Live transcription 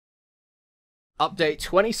Update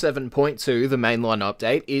 27.2, the mainline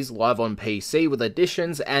update, is live on PC with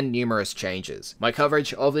additions and numerous changes. My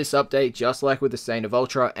coverage of this update, just like with the Stain of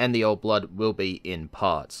Ultra and the Old Blood, will be in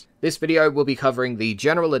parts. This video will be covering the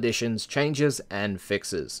general additions, changes, and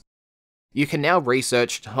fixes. You can now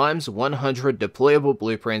research times 100 deployable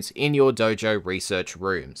blueprints in your dojo research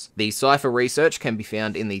rooms. The Cypher research can be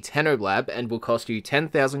found in the Tenno lab and will cost you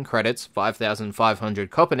 10,000 credits,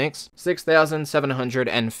 5,500 Copernix,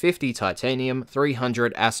 6,750 titanium,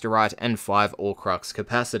 300 asterite, and 5 Orcrux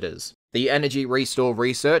capacitors. The Energy Restore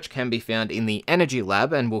research can be found in the Energy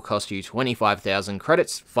Lab and will cost you 25,000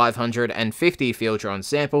 credits, 550 Fieldron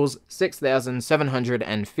samples,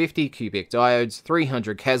 6,750 cubic diodes,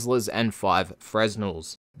 300 Keslers, and 5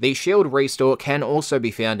 Fresnels. The Shield Restore can also be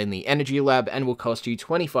found in the Energy Lab and will cost you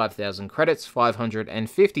 25,000 credits,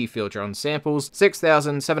 550 Fieldron samples,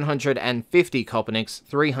 6,750 Copernix,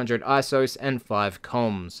 300 ISOs, and 5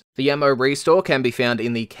 comms. The Ammo Restore can be found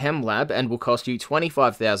in the Chem Lab and will cost you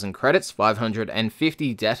 25,000 credits,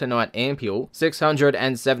 550 Detonite Ampule,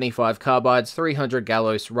 675 Carbides, 300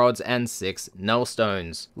 Gallows Rods, and 6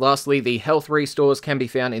 Nullstones. Lastly, the Health Restores can be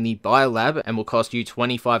found in the Biolab and will cost you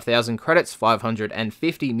 25,000 credits,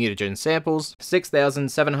 550 mutagen samples,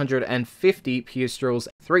 6,750 pustules,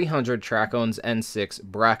 300 trachons, and 6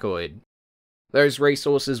 brachoid. Those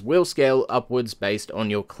resources will scale upwards based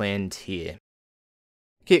on your clan tier.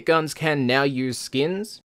 Kit guns can now use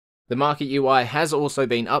skins. The market UI has also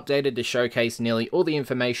been updated to showcase nearly all the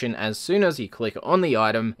information as soon as you click on the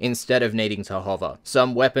item instead of needing to hover.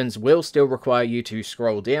 Some weapons will still require you to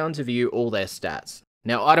scroll down to view all their stats.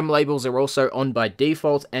 Now, item labels are also on by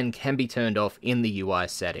default and can be turned off in the UI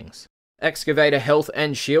settings. Excavator health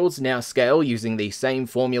and shields now scale using the same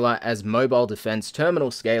formula as mobile defense terminal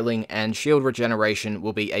scaling, and shield regeneration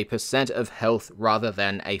will be a % of health rather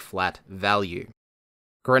than a flat value.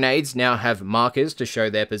 Grenades now have markers to show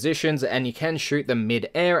their positions, and you can shoot them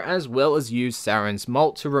mid-air as well as use Saren's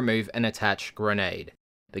Molt to remove an attached grenade.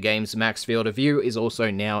 The game's max field of view is also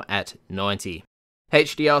now at 90.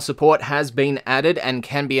 HDR support has been added and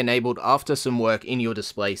can be enabled after some work in your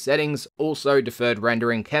display settings. Also, deferred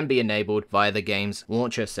rendering can be enabled via the game's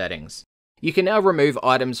launcher settings. You can now remove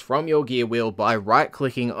items from your gear wheel by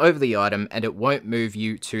right-clicking over the item, and it won't move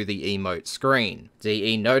you to the emote screen.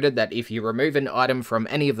 DE noted that if you remove an item from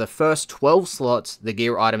any of the first 12 slots, the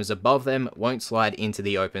gear items above them won't slide into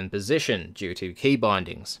the open position due to key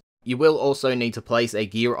bindings. You will also need to place a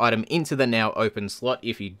gear item into the now open slot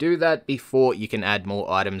if you do that before you can add more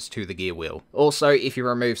items to the gear wheel. Also, if you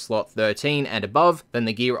remove slot 13 and above, then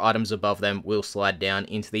the gear items above them will slide down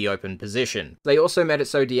into the open position. They also made it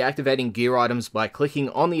so deactivating gear items by clicking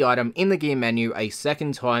on the item in the gear menu a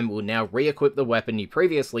second time will now re-equip the weapon you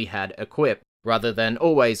previously had equipped, rather than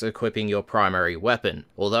always equipping your primary weapon,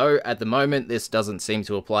 although at the moment this doesn't seem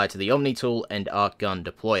to apply to the Omni Tool and Arc Gun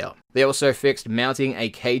Deployer. They also fixed mounting a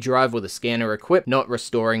K-drive with a scanner equipped, not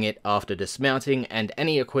restoring it after dismounting, and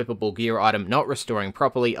any equipable gear item not restoring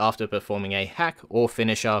properly after performing a hack or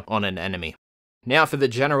finisher on an enemy. Now for the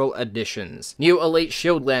general additions. New Elite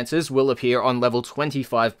Shield Lancers will appear on level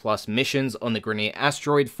 25 plus missions on the Grenier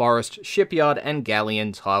Asteroid, Forest, Shipyard, and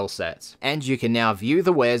Galleon tile sets. And you can now view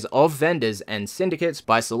the wares of vendors and syndicates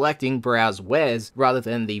by selecting Browse Wares rather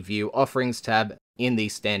than the View Offerings tab in the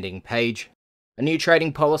standing page. A new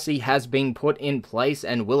trading policy has been put in place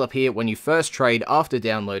and will appear when you first trade after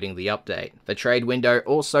downloading the update. The trade window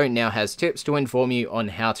also now has tips to inform you on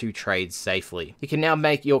how to trade safely. You can now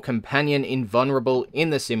make your companion invulnerable in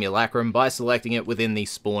the simulacrum by selecting it within the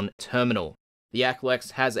spawn terminal. The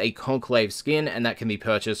Aklex has a Conclave skin, and that can be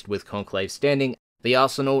purchased with Conclave standing. The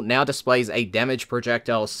arsenal now displays a damage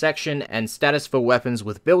projectile section, and status for weapons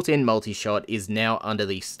with built-in multi-shot is now under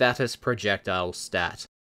the status projectile stat.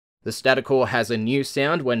 The Staticore has a new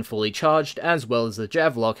sound when fully charged, as well as the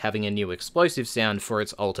Javlock having a new explosive sound for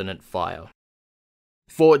its alternate fire.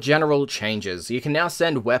 For general changes, you can now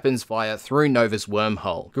send weapons fire through Nova's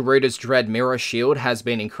wormhole. Garuda's Dread Mirror shield has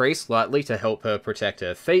been increased slightly to help her protect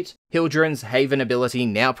her feet. Hildren's Haven ability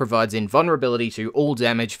now provides invulnerability to all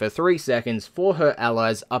damage for 3 seconds for her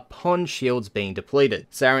allies upon shields being depleted.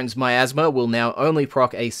 Saren's Miasma will now only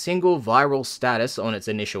proc a single viral status on its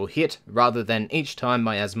initial hit, rather than each time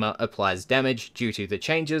Miasma applies damage due to the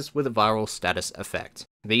changes with a viral status effect.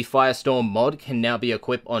 The Firestorm mod can now be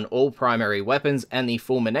equipped on all primary weapons, and the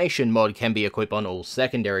Fulmination mod can be equipped on all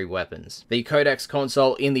secondary weapons. The Codex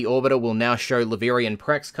console in the Orbiter will now show Levirian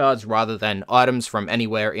Prex cards rather than items from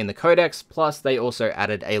anywhere in the Codex, plus they also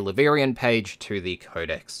added a Levirian page to the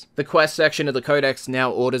Codex. The quest section of the Codex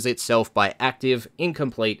now orders itself by active,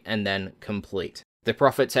 incomplete, and then complete. The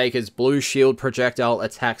Profit Taker's blue shield projectile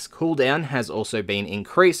attacks cooldown has also been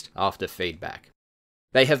increased after feedback.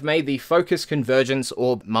 They have made the Focus Convergence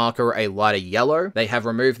Orb marker a lighter yellow. They have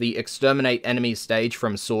removed the Exterminate Enemies stage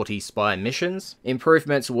from Sortie Spy missions.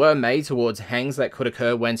 Improvements were made towards hangs that could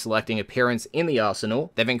occur when selecting Appearance in the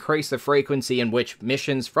arsenal. They've increased the frequency in which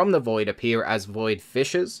missions from the Void appear as Void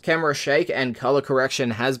Fissures. Camera Shake and Color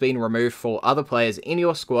Correction has been removed for other players in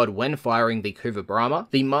your squad when firing the Kuva Brahma.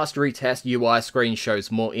 The Mastery Test UI screen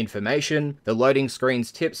shows more information. The Loading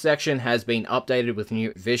Screen's tip section has been updated with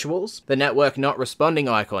new visuals. The Network Not Responding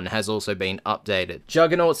icon has also been updated.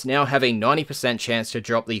 Juggernauts now have a 90% chance to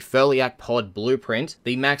drop the Furliak Pod blueprint.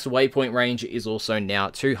 The max waypoint range is also now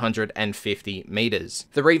 250 meters.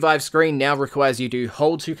 The revive screen now requires you to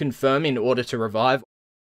hold to confirm in order to revive,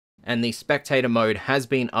 and the spectator mode has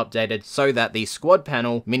been updated so that the squad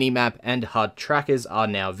panel, minimap, and HUD trackers are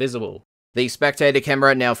now visible. The spectator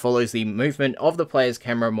camera now follows the movement of the player's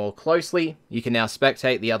camera more closely. You can now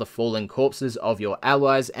spectate the other fallen corpses of your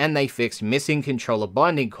allies, and they fixed missing controller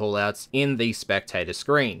binding callouts in the spectator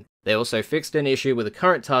screen. They also fixed an issue with the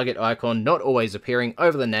current target icon not always appearing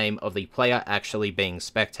over the name of the player actually being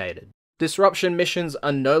spectated. Disruption missions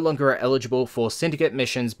are no longer eligible for Syndicate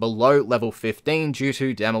missions below level 15 due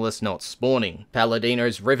to Demolus not spawning.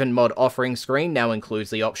 Paladino's Riven mod offering screen now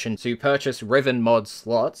includes the option to purchase Riven mod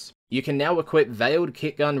slots. You can now equip Veiled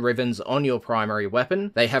Kitgun Rivens on your primary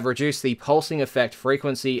weapon. They have reduced the pulsing effect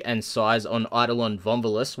frequency and size on Eidolon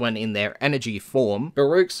Vonvolus when in their energy form.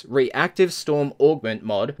 Baruch's Reactive Storm Augment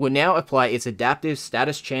mod will now apply its adaptive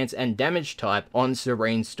status chance and damage type on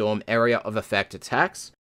Serene Storm area of effect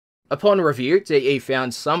attacks. Upon review, DE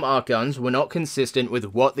found some arc guns were not consistent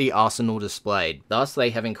with what the arsenal displayed, thus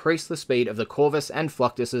they have increased the speed of the Corvus and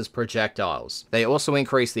Fluctus's projectiles. They also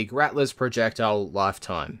increased the Grattler's projectile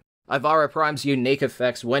lifetime. Ivara Prime's unique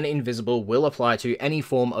effects when invisible will apply to any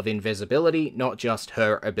form of invisibility, not just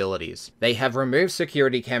her abilities. They have removed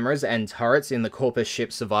security cameras and turrets in the Corpus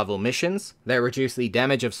ship survival missions. They reduced the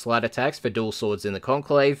damage of slide attacks for dual swords in the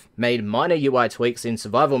Conclave, made minor UI tweaks in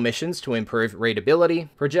survival missions to improve readability.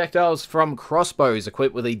 Projectiles from crossbows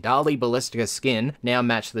equipped with the Dali Ballistica skin now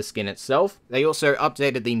match the skin itself. They also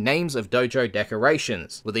updated the names of dojo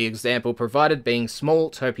decorations, with the example provided being Small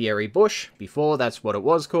Topiary Bush. Before, that's what it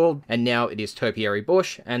was called, and now it is Topiary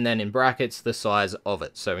Bush, and then in brackets the size of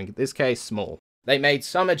it, so in this case small. They made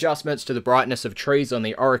some adjustments to the brightness of trees on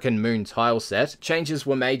the Orican Moon tile set. Changes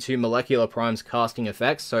were made to Molecular Prime's casting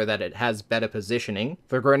effects so that it has better positioning.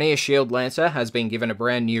 The Grenier Shield Lancer has been given a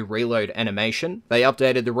brand new reload animation. They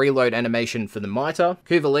updated the reload animation for the Mitre.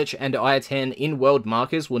 Kuvalich and Iatan in-world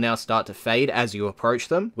markers will now start to fade as you approach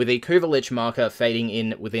them, with the Kuvalich marker fading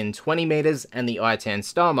in within 20 meters and the Iatan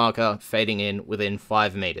star marker fading in within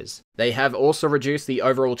 5 meters. They have also reduced the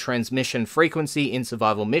overall transmission frequency in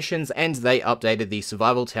survival missions, and they updated the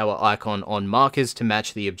survival tower icon on markers to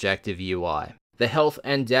match the objective UI. The health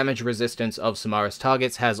and damage resistance of Samara's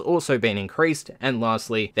targets has also been increased, and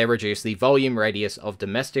lastly, they reduced the volume radius of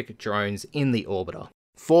domestic drones in the orbiter.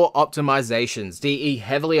 For optimizations, DE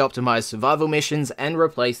heavily optimized survival missions and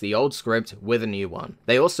replaced the old script with a new one.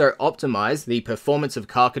 They also optimized the performance of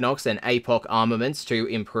Karkanox and APOC armaments to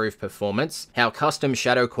improve performance, how custom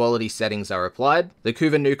shadow quality settings are applied, the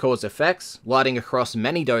Kuva Nukor's effects, lighting across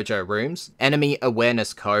many dojo rooms, enemy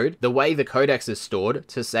awareness code, the way the codex is stored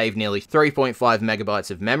to save nearly 3.5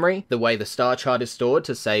 megabytes of memory, the way the star chart is stored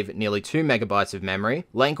to save nearly 2 megabytes of memory,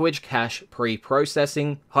 language cache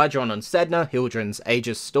pre-processing, Hydron on Sedna, Hildren's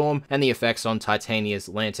Aegis Storm, and the effects on Titania's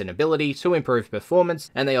Lantern ability to improve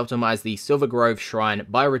performance, and they optimized the Silver Grove Shrine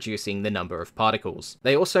by reducing the number of particles.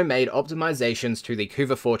 They also made optimizations to the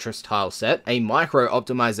Kuva Fortress tile set, a micro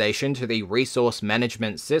optimization to the resource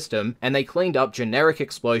management system, and they cleaned up generic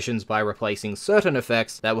explosions by replacing certain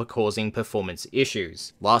effects that were causing performance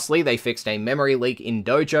issues. Lastly, they fixed a memory leak in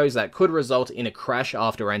dojos that could result in a crash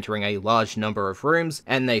after entering a large number of rooms,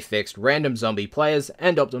 and they fixed random zombie players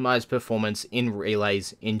and optimized performance in relays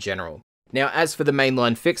in general. Now, as for the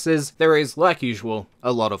mainline fixes, there is, like usual,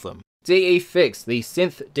 a lot of them. DE fixed the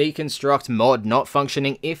Synth Deconstruct mod not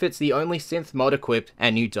functioning if it's the only synth mod equipped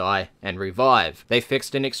and you die and revive. They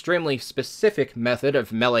fixed an extremely specific method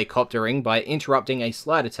of melee coptering by interrupting a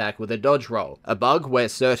slide attack with a dodge roll, a bug where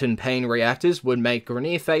certain pain reactors would make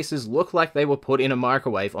Grenier faces look like they were put in a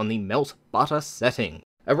microwave on the melt butter setting.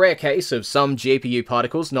 A rare case of some GPU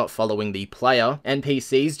particles not following the player,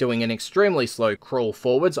 NPCs doing an extremely slow crawl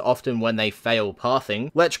forwards often when they fail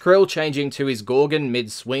pathing, Lech Krill changing to his Gorgon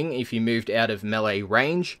mid-swing if you moved out of melee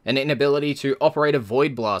range, an inability to operate a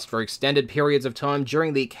Void Blast for extended periods of time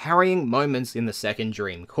during the carrying moments in the second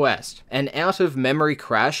Dream quest, an out-of-memory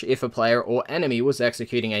crash if a player or enemy was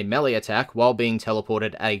executing a melee attack while being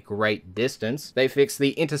teleported a great distance. They fixed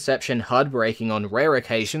the interception HUD breaking on rare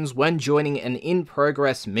occasions when joining an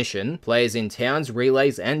in-progress mission, players in towns,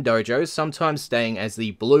 relays, and dojos sometimes staying as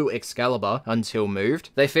the blue Excalibur until moved.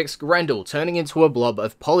 They fixed Grendel turning into a blob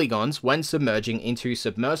of polygons when submerging into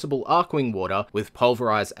submersible Arcwing water with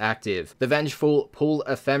Pulverize active, the vengeful Pool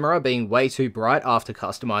Ephemera being way too bright after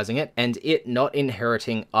customizing it, and it not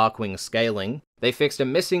inheriting Arcwing scaling. They fixed a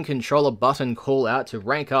missing controller button callout to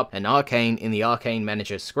rank up an Arcane in the Arcane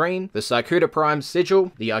Manager screen, the Saikuta Prime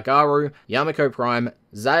Sigil, the Agaru, Yamiko Prime,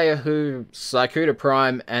 Zayahu, Saikuta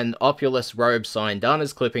Prime, and Opulus Robe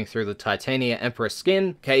Syndanas clipping through the Titania Emperor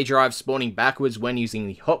skin, K-Drive spawning backwards when using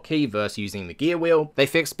the hotkey versus using the gear wheel. They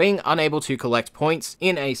fixed being unable to collect points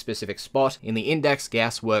in a specific spot in the Index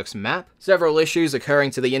Gasworks map, several issues occurring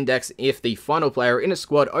to the Index if the final player in a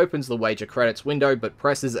squad opens the wager credits window but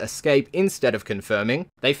presses escape instead of confirming.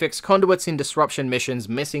 They fixed conduits in disruption missions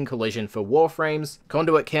missing collision for warframes,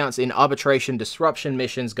 conduit counts in arbitration disruption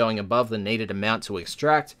missions going above the needed amount to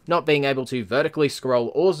extract, not being able to vertically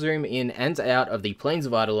scroll or zoom in and out of the Plains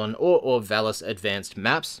of Eidolon or Orvalis advanced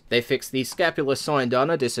maps. They fixed the Scapular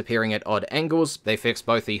Syndana disappearing at odd angles. They fixed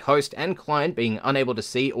both the host and client being unable to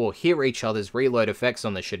see or hear each other's reload effects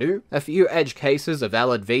on the Shadow. A few edge cases of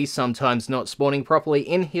Alad V sometimes not spawning properly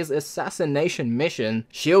in his assassination mission.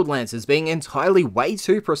 Shield Lancers being entirely way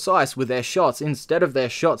too precise with their shots instead of their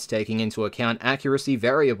shots taking into account accuracy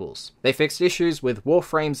variables. They fixed issues with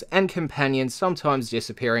Warframes and companions sometimes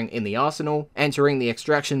disappearing in the arsenal, entering the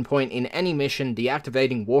extraction point in any mission,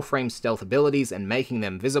 deactivating Warframe stealth abilities and making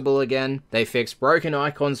them visible again. They fixed broken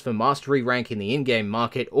icons for mastery rank in the in-game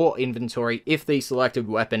market or inventory if the selected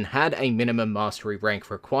weapon had a minimum mastery rank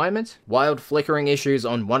requirement. Wild flickering issues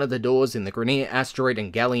on one of the doors in the Grenier Asteroid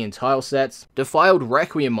and Galleon tile sets. Defiled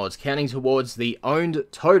Requiem mods counting towards the owned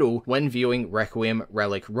total when viewing Requiem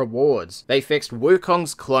relic rewards. They fixed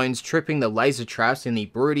Wukong's clones tripping the laser traps in the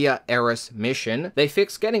Brudia Eris mission. They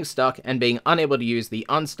fixed getting stuck and being unable to use the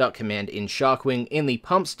unstuck command in Sharkwing in the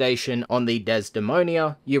pump station on the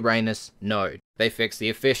Desdemonia Uranus node. They fixed the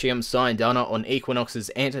Officium Syndana on Equinox's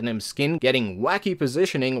Antonym skin getting wacky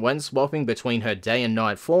positioning when swapping between her day and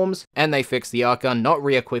night forms, and they fixed the arc gun not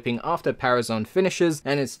re-equipping after Parazon finishes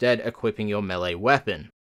and instead equipping your melee weapon.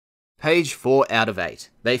 Page 4 out of 8.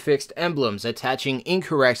 They fixed emblems attaching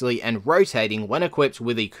incorrectly and rotating when equipped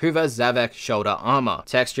with the Kuva Zavek shoulder armor,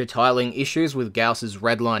 texture tiling issues with Gauss's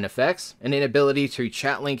redline effects, an inability to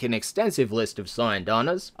chat link an extensive list of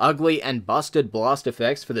Syndanas, ugly and busted blast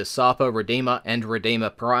effects for the Sapa Redeemer and Redeemer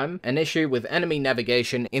Prime, an issue with enemy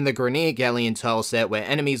navigation in the Grenier Galleon tile set where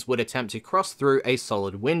enemies would attempt to cross through a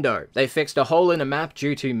solid window. They fixed a hole in a map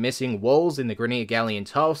due to missing walls in the Grenier Galleon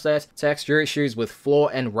tile set, texture issues with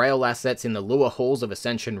floor and rail assets in the lower halls of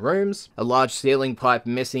Ascension rooms, a large ceiling pipe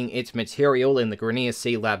missing its material in the Grenier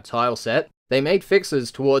Sea Lab tile set. They made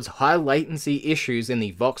fixes towards high latency issues in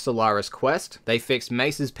the Vox Solaris quest. They fixed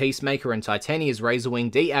Mace's Peacemaker and Titania's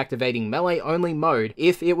Razorwing deactivating melee-only mode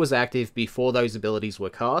if it was active before those abilities were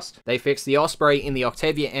cast. They fixed the Osprey in the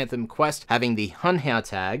Octavia Anthem quest having the Hunhao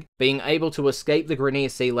tag, being able to escape the Grenier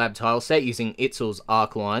Sea Lab tile set using Itzel's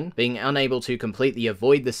arc line, being unable to complete the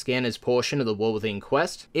Avoid the Scanners portion of the War Within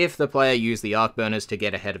quest if the player used the arc burners to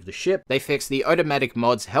get ahead of the ship. They fixed the Automatic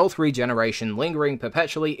mod's health regeneration lingering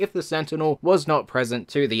perpetually if the Sentinel was not present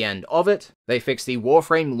to the end of it. They fixed the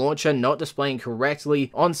Warframe launcher not displaying correctly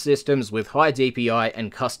on systems with high DPI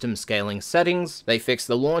and custom scaling settings. They fixed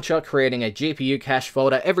the launcher creating a GPU cache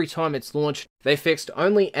folder every time it's launched. They fixed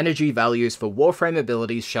only energy values for Warframe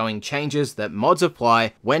abilities showing changes that mods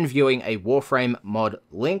apply when viewing a Warframe mod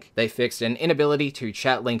link. They fixed an inability to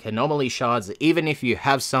chat link anomaly shards even if you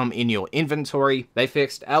have some in your inventory. They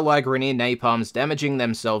fixed ally Grenier napalms damaging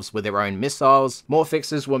themselves with their own missiles. More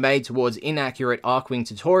fixes were made towards inaccurate Arcwing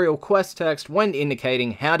tutorial quest text when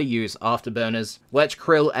indicating how to use afterburners. Lech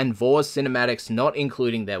Krill and Vor's cinematics not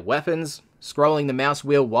including their weapons. Scrolling the mouse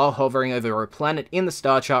wheel while hovering over a planet in the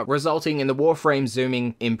star chart resulting in the Warframe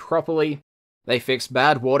zooming improperly. They fixed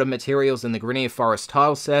bad water materials in the Grenier Forest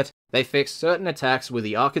tile set. They fixed certain attacks with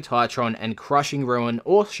the Archetytron and Crushing Ruin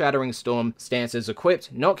or Shattering Storm stances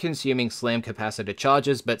equipped, not consuming slam capacitor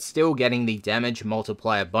charges but still getting the damage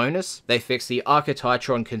multiplier bonus. They fixed the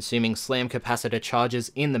Archetytron consuming slam capacitor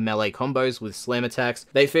charges in the melee combos with slam attacks.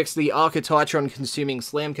 They fixed the Archetytron consuming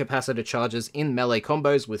slam capacitor charges in melee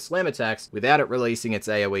combos with slam attacks without it releasing its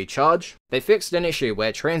AoE charge. They fixed an issue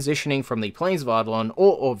where transitioning from the Plains of Eidolon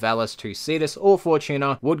or Orvalis to Cetus or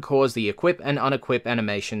Fortuna would cause the equip and unequip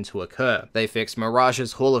animation to occur. They fixed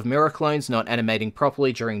Mirage's Hall of Mirror Clones not animating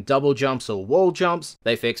properly during double jumps or wall jumps.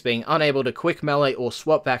 They fixed being unable to quick melee or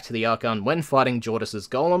swap back to the Archon when fighting Jordis's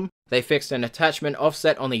Golem. They fixed an attachment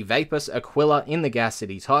offset on the Vapus Aquila in the Gas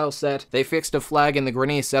City tile set. They fixed a flag in the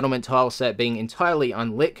Grenier Settlement tile set being entirely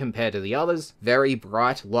unlit compared to the others. Very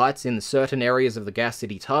bright lights in certain areas of the Gas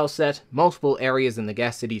City tile set. Multiple areas in the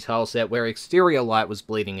Gas City tile set where exterior light was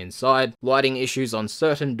bleeding inside. Lighting issues on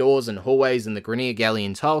certain doors and hallways in the Grenier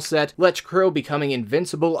Galleon tile set. Lech Krill becoming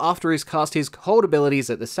invincible after he's cast his cold abilities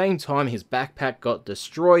at the same time his backpack got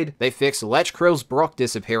destroyed. They fixed Lech Krill's Brock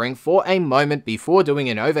disappearing for a moment before doing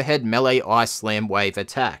an overhead melee ice slam wave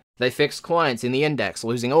attack. They fixed clients in the index,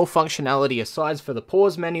 losing all functionality aside for the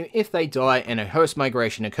pause menu if they die and a host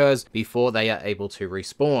migration occurs before they are able to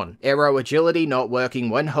respawn. Aero agility not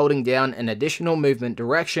working when holding down an additional movement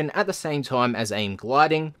direction at the same time as aim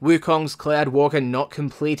gliding. Wukong's Cloud Walker not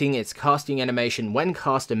completing its casting animation when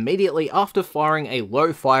cast immediately after firing a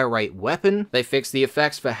low fire rate weapon. They fixed the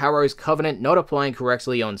effects for Harrow's Covenant not applying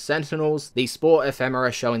correctly on Sentinels. The Spore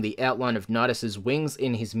Ephemera showing the outline of Nidus's wings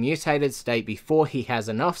in his mutated state before he has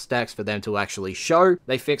enough stacks for them to actually show.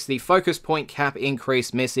 They fixed the focus point cap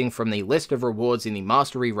increase missing from the list of rewards in the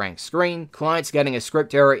mastery rank screen. Clients getting a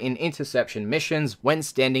script error in interception missions when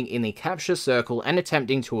standing in the capture circle and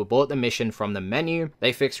attempting to abort the mission from the menu.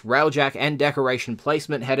 They fixed railjack and decoration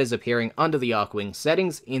placement headers appearing under the Arcwing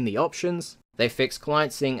settings in the options. They fixed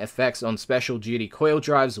client seeing effects on special duty coil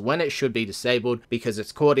drives when it should be disabled because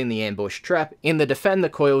it's caught in the ambush trap in the Defend the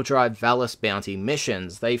Coil Drive Valis bounty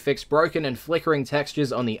missions. They fixed broken and flickering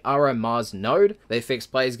textures on the Ara Mars node. They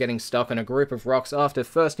fixed players getting stuck on a group of rocks after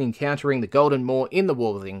first encountering the Golden Moor in the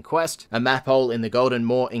War Within quest, a map hole in the Golden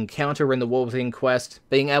Moor encounter in the War Within quest,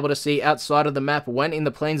 being able to see outside of the map when in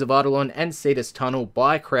the Plains of Eidolon and Cetus Tunnel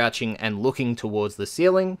by crouching and looking towards the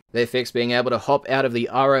ceiling. They fixed being able to hop out of the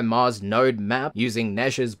Ara Mars node map using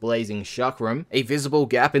Nezha's Blazing Chakram, a visible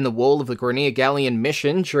gap in the wall of the Grenier Galleon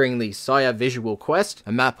mission during the Saya visual quest,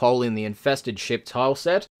 a map hole in the Infested Ship tile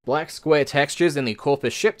set, black square textures in the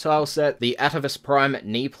Corpus Ship tile set, the Atavus Prime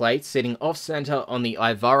knee plate sitting off-center on the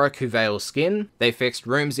Ivara Kuveil skin. They fixed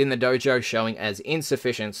rooms in the dojo showing as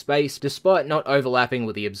insufficient space, despite not overlapping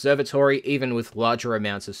with the observatory even with larger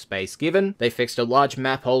amounts of space given. They fixed a large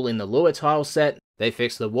map hole in the Lua tile set. They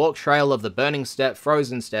fixed the walk trail of the Burning Step,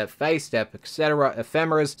 Frozen Step, Phase Step, etc.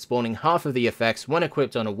 ephemeras, spawning half of the effects when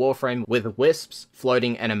equipped on a Warframe with wisps,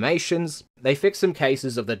 floating animations. They fixed some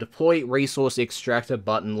cases of the Deploy Resource Extractor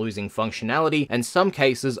button losing functionality, and some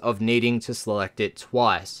cases of needing to select it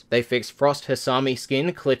twice. They fixed Frost Hisami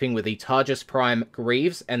skin clipping with the Targus Prime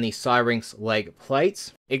greaves and the Syrinx leg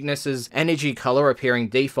plates. Ignis's energy color appearing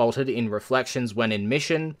defaulted in reflections when in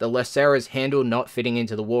mission, the Lacera's handle not fitting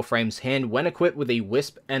into the Warframe's hand when equipped with the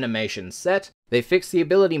Wisp animation set. They fixed the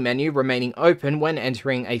ability menu remaining open when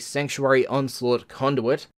entering a Sanctuary Onslaught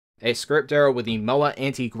conduit, a script error with the Moa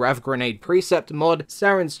Anti-Grav Grenade Precept mod,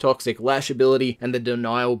 Saren's Toxic Lash ability, and the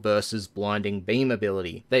Denial Burst's Blinding Beam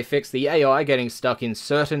ability. They fixed the AI getting stuck in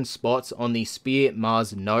certain spots on the Spear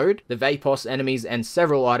Mars node, the Vapos enemies and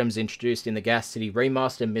several items introduced in the Gas City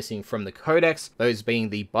remaster missing from the Codex, those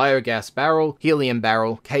being the Biogas Barrel, Helium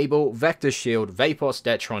Barrel, Cable, Vector Shield, Vapos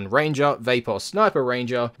Detron Ranger, Vapos Sniper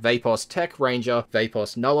Ranger, Vapos Tech Ranger,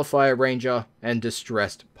 Vapos Nullifier Ranger, and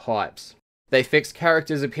Distressed Pipes. They fixed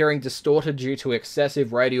characters appearing distorted due to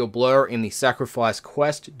excessive radial blur in the Sacrifice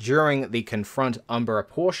quest during the Confront Umbra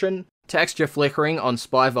portion, texture flickering on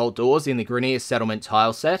Spy Vault doors in the Grenier Settlement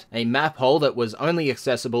tile set, a map hole that was only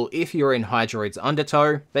accessible if you're in Hydroid's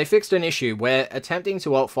Undertow. They fixed an issue where attempting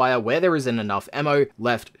to alt-fire where there isn't enough ammo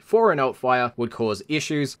left for an alt-fire would cause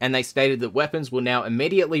issues, and they stated that weapons will now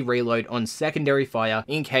immediately reload on secondary fire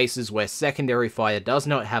in cases where secondary fire does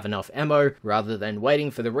not have enough ammo, rather than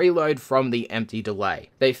waiting for the reload from the empty delay.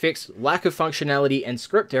 They fixed lack of functionality and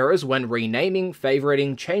script errors when renaming,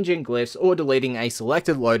 favoriting, changing glyphs, or deleting a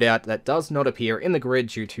selected loadout that does not appear in the grid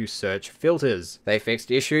due to search filters. They fixed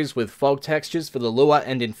issues with fog textures for the Lua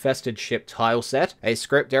and Infested Ship tile set, a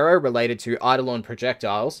script error related to Eidolon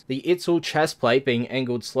projectiles, the Itzel chest plate being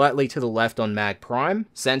angled slightly slightly to the left on Mag Prime,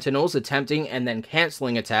 Sentinels attempting and then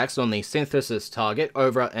cancelling attacks on the Synthesis target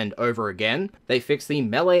over and over again. They fixed the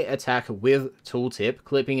melee attack with tooltip,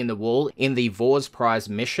 clipping in the wall in the Vor's Prize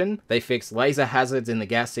mission. They fixed laser hazards in the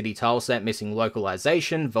Gas City tileset, missing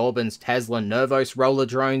localization, Volbin's Tesla Nervos roller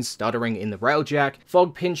drones stuttering in the railjack,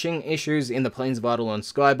 fog pinching issues in the Plains of Eidolon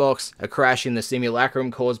skybox, a crash in the simulacrum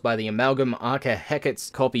caused by the Amalgam Arca Hecate's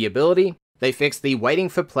copyability. They fixed the Waiting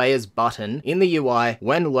for Players button in the UI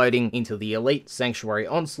when loading into the Elite Sanctuary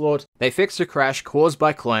Onslaught. They fixed a crash caused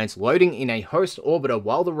by clients loading in a host orbiter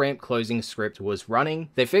while the ramp closing script was running.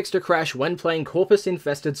 They fixed a crash when playing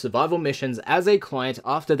Corpus-infested survival missions as a client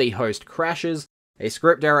after the host crashes. A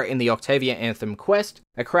script error in the Octavia Anthem quest,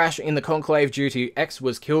 a crash in the Conclave due to X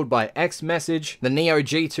was killed by X message, the Neo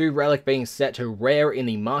G2 relic being set to rare in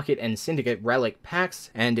the Market and Syndicate relic packs,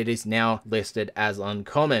 and it is now listed as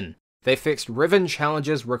uncommon. They fixed Riven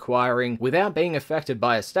challenges requiring, without being affected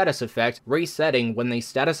by a status effect, resetting when the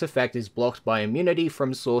status effect is blocked by immunity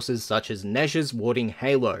from sources such as Nezha's Warding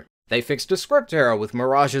Halo. They fixed a script error with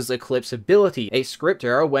Mirage's Eclipse ability, a script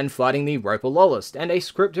error when fighting the Ropalolist, and a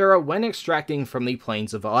script error when extracting from the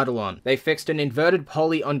Plains of Eidolon. They fixed an inverted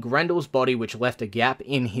poly on Grendel's body which left a gap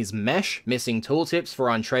in his mesh, missing tooltips for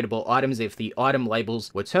untradeable items if the item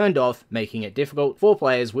labels were turned off, making it difficult for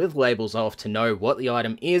players with labels off to know what the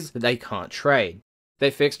item is that they can't trade. They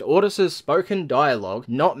fixed Ordis's spoken dialogue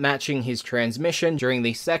not matching his transmission during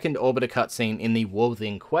the second Orbiter cutscene in the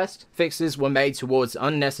Worthing quest. Fixes were made towards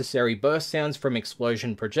unnecessary burst sounds from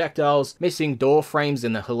explosion projectiles, missing door frames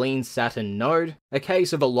in the Helene Saturn node, a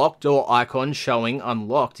case of a locked door icon showing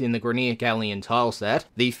unlocked in the Grenier Galleon tileset,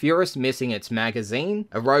 the Furus missing its magazine,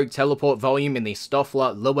 a rogue teleport volume in the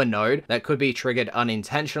Stoffler Lua node that could be triggered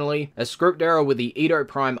unintentionally, a script error with the Edo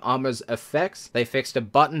Prime armor's effects. They fixed a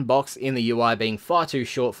button box in the UI being far too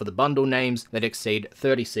short for the bundle names that exceed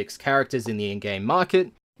 36 characters in the in-game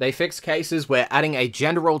market. They fixed cases where adding a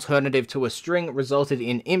gender alternative to a string resulted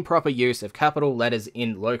in improper use of capital letters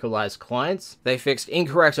in localized clients. They fixed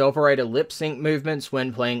incorrect operator lip sync movements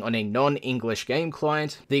when playing on a non-English game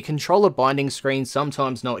client. The controller binding screen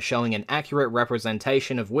sometimes not showing an accurate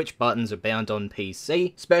representation of which buttons are bound on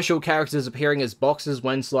PC. Special characters appearing as boxes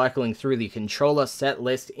when cycling through the controller set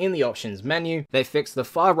list in the options menu. They fixed the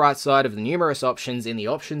far right side of the numerous options in the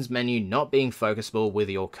options menu not being focusable with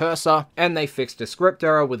your cursor. And they fixed a script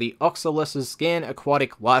error with the Oxalus's Scan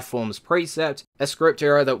Aquatic Lifeforms precept, a script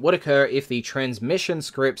error that would occur if the transmission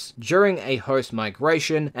scripts during a host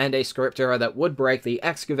migration, and a script error that would break the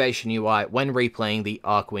excavation UI when replaying the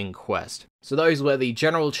Arkwing quest. So those were the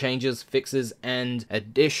general changes, fixes, and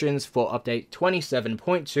additions for update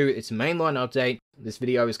 27.2, its mainline update. This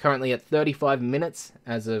video is currently at 35 minutes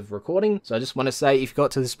as of recording, so I just want to say, if you got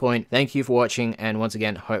to this point, thank you for watching, and once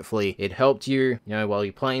again, hopefully it helped you, while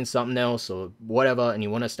you're playing something else or whatever, and you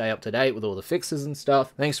want to stay up to date with all the fixes and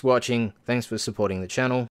stuff. Thanks for watching, thanks for supporting the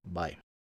channel, bye.